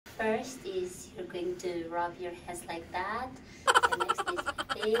First is you're going to rub your hands like that. The next is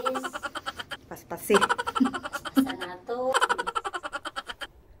this. Paspasi. Paspasa na to.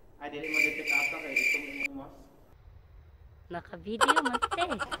 Ay, dili mo detect ata kay itong imong Naka-video,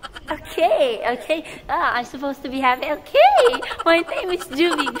 Mante. Okay, okay. I'm supposed to be happy. Okay, my name is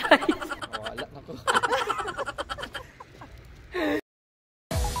Julie, guys. wala na ko.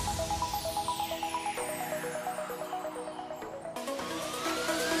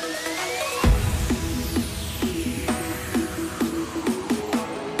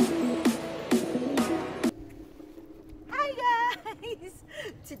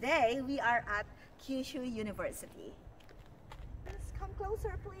 Today we are at Kyushu University. Let's come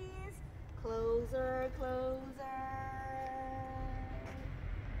closer, please. Closer, closer.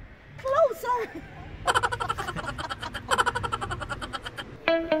 Closer!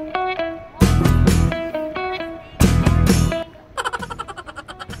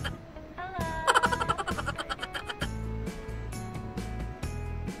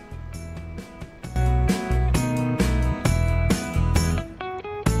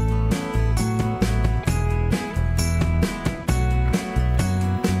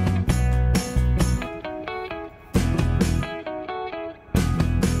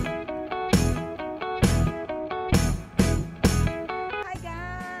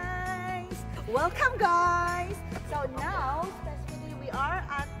 Welcome, guys! So now, specifically, we are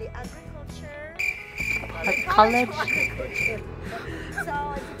at the agriculture College. of Agriculture.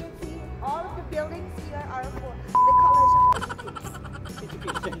 So as you can see, all of the buildings here are for the College of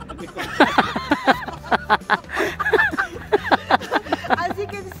Education. As you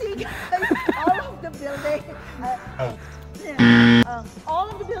can see, guys, all of the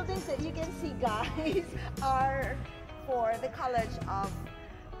buildings that you can see, guys, are for the College of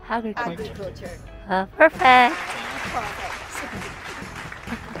Agriculture. Perfect.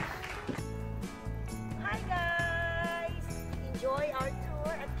 Hi guys! Enjoy our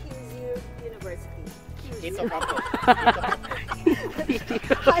tour at Kyushu University. Ito campus.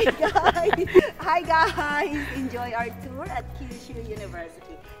 Hi guys! Enjoy our tour at Kyushu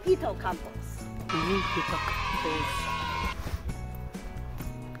University. Hito campus.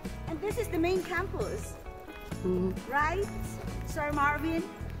 And this is the main campus. Right? Sir Marvin?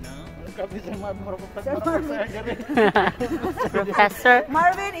 Professor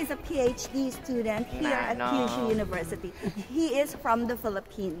Marvin is a PhD student here at Kyushu University. He is from the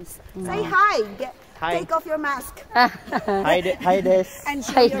Philippines. Say hi. Hi. Take off your mask. Hi des. And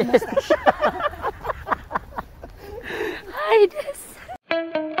show your mustache. Hi, this.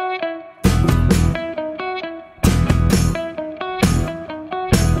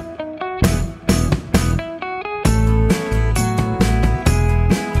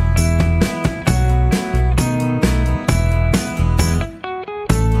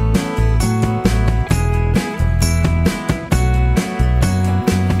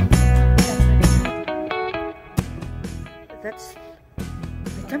 That's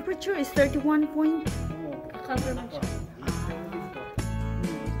the temperature is 31 point.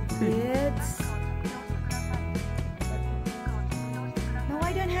 It's no,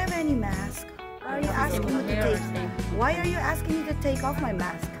 I don't have any mask. Why are you asking me to take? Why are you asking me to take off my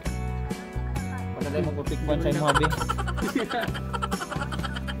mask? Padalay mo pikpan sa imong habi.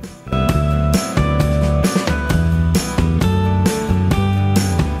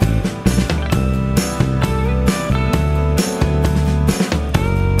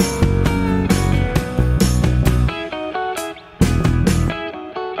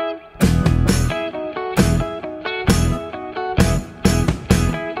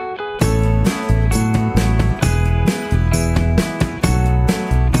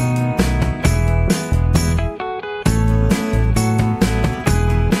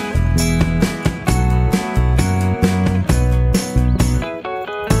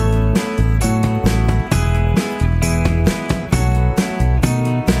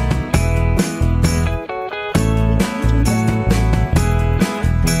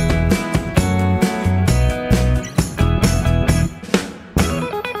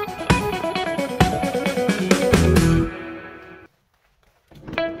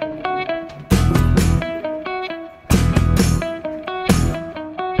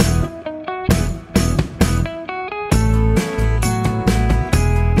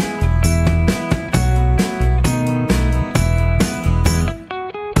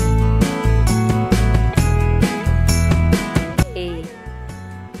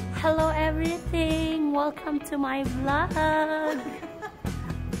 Welcome to my vlog.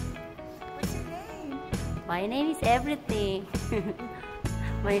 What's your name? My name is everything.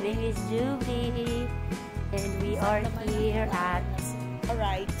 My name is Julie, and we are here at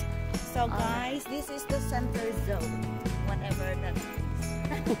right. So guys, this is the center zone. Whatever that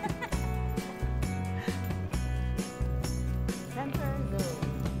is. Center zone.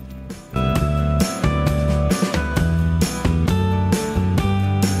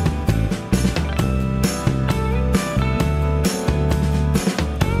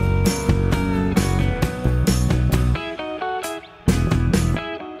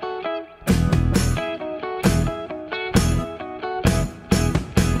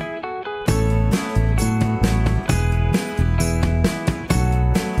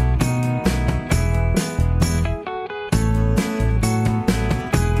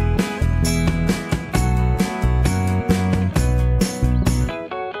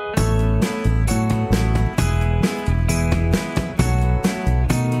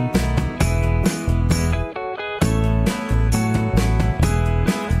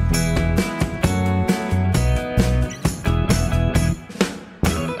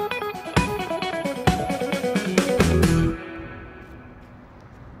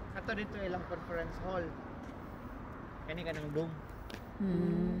 Ato dito ilang conference hall. Kani kanang dome.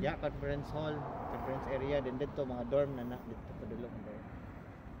 Yeah, conference hall, conference area din dito mga dorm na dito padulong dorm.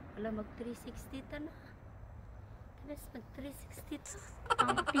 Wala mag 360 ta na. Tapos mag 360 ta.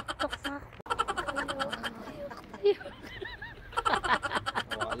 Ang TikTok na.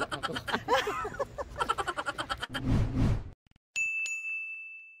 Wala na to.